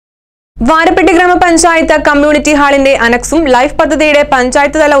വാരപ്പെട്ടി ഗ്രാമപഞ്ചായത്ത് community ഹാളിന്റെ അനക്സും life പദ്ധതിയുടെ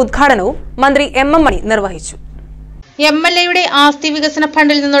പഞ്ചായത്ത് തല ഉദ്ഘാടനവും മന്ത്രി എം എം മണി നിർവഹിച്ചു. എംഎൽഎയുടെ ആസ്തി വികസന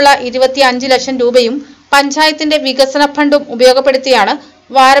ഫണ്ടിൽ നിന്നുള്ള 25 ലക്ഷം രൂപയും പഞ്ചായത്തിന്റെ വികസന ഫണ്ടും ഉപയോഗപ്പെടുത്തിയാണ്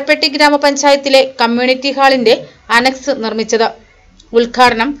വാരപ്പെട്ടി ഗ്രാമപഞ്ചായത്തിലെ കമ്മ്യൂണിറ്റി ഹാളിന്റെ അനക്സ് നിർമ്മിച്ചത്.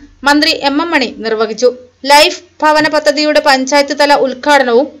 ഉദ്ഘാടനം മന്ത്രി എം എം മണി നിർവഹിച്ചു. ലൈഫ് ഭവന പദ്ധതിയുടെ പഞ്ചായത്ത് തല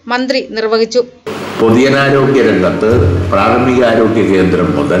ഉദ്ഘാടനവും മന്ത്രി നിർവഹിച്ചു. പൊതുജനാരോഗ്യ രംഗത്ത് പ്രാഥമികാരോഗ്യ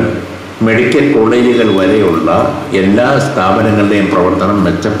കേന്ദ്രം മുതൽ മെഡിക്കൽ കോളേജുകൾ വരെയുള്ള എല്ലാ സ്ഥാപനങ്ങളുടെയും പ്രവർത്തനം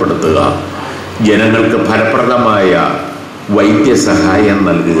മെച്ചപ്പെടുത്തുക, ജനങ്ങൾക്ക് ഫലപ്രദമായ വൈദ്യസഹായം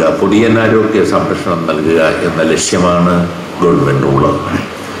നൽകുക, പൊതുജനാരോഗ്യ സംരക്ഷണം നൽകുക എന്ന ലക്ഷ്യമാണ് ഗവൺമെൻറ്റുള്ളത്.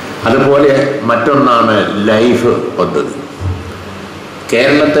 അതുപോലെ മറ്റൊന്നാണ് ലൈഫ് പദ്ധതി.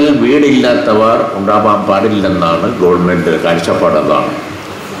 കേരളത്തിൽ വീടില്ലാത്തവർ ഉണ്ടാവാൻ പാടില്ലെന്നാണ് ഗവൺമെൻറ് കാഴ്ചപ്പാടതാണ്.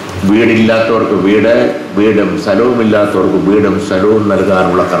 വീടില്ലാത്തവർക്ക് വീടും സ്ഥലവുമില്ലാത്തവർക്ക് വീടും സ്ഥലവും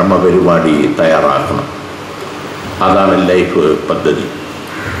നൽകാനുള്ള കർമ്മപരിപാടി തയ്യാറാക്കണം. അതാണ് ലൈഫ് പദ്ധതി.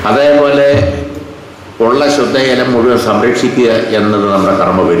 അതേപോലെ ഉള്ള ശുദ്ധജലം മുഴുവൻ സംരക്ഷിക്കുക എന്നത് നമ്മുടെ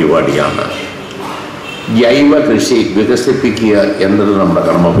കർമ്മപരിപാടിയാണ്. ജൈവ കൃഷി വികസിപ്പിക്കുക എന്നത് നമ്മുടെ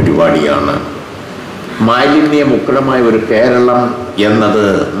കർമ്മപരിപാടിയാണ്. മാലിന്യമുക്തമായ ഒരു കേരളം എന്നത്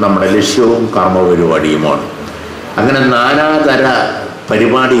നമ്മുടെ ലക്ഷ്യവും കർമ്മപരിപാടിയുമാണ്. അങ്ങനെ നാനാതര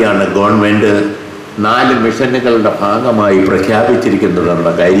പരിപാടിയാണ് ഗവൺമെൻറ് 4 മിഷനുകളുടെ ഭാഗമായി പ്രഖ്യാപിച്ചിരിക്കുന്നതെന്ന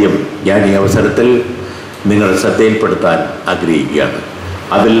കാര്യം ഞാൻ ഈ അവസരത്തിൽ നിങ്ങളുടെ ശ്രദ്ധയിൽപ്പെടുത്താൻ ആഗ്രഹിക്കുകയാണ്.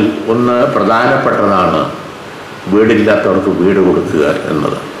 അതിൽ ഒന്ന് പ്രധാനപ്പെട്ടതാണ് വീടില്ലാത്തവർക്ക് വീട് കൊടുക്കുക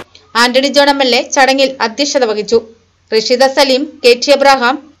എന്നത്. ആന്റണി ജോൺ എംഎൽഎ ചടങ്ങിൽ അധ്യക്ഷത വഹിച്ചു. Rasheeda Saleem, K T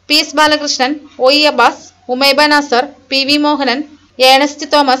Abraham, P S Balakrishnan, O E Abbas, Umaiba Nasar, P V Mohanan,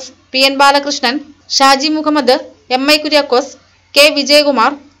 Ernest Thomas, P N Balakrishnan, Shaji Muhammad, M I Kuriakose, K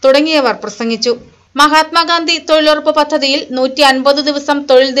Vijayakumar തുടങ്ങിയവർ പ്രസംഗിച്ചു. മഹാത്മാഗാന്ധി തൊഴിലുറപ്പ് പദ്ധതിയിൽ 150 ദിവസം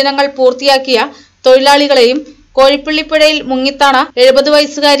തൊഴിൽ ദിനങ്ങൾ പൂർത്തിയാക്കിയ തൊഴിലാളികളെയും കോഴിപ്പള്ളിപ്പുഴയിൽ മുങ്ങിത്താണ 70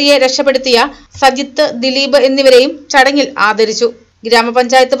 വയസ്സുകാരിയെ രക്ഷപ്പെടുത്തിയ സജിത്ത്, ദിലീപ് എന്നിവരെയും ചടങ്ങിൽ ആദരിച്ചു.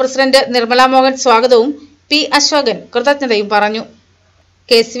 ഗ്രാമപഞ്ചായത്ത് പ്രസിഡന്റ് നിർമ്മല മോഹൻ സ്വാഗതവും പി അശോകൻ കൃതജ്ഞതയും പറഞ്ഞു.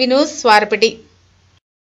 KCV news Varappetty.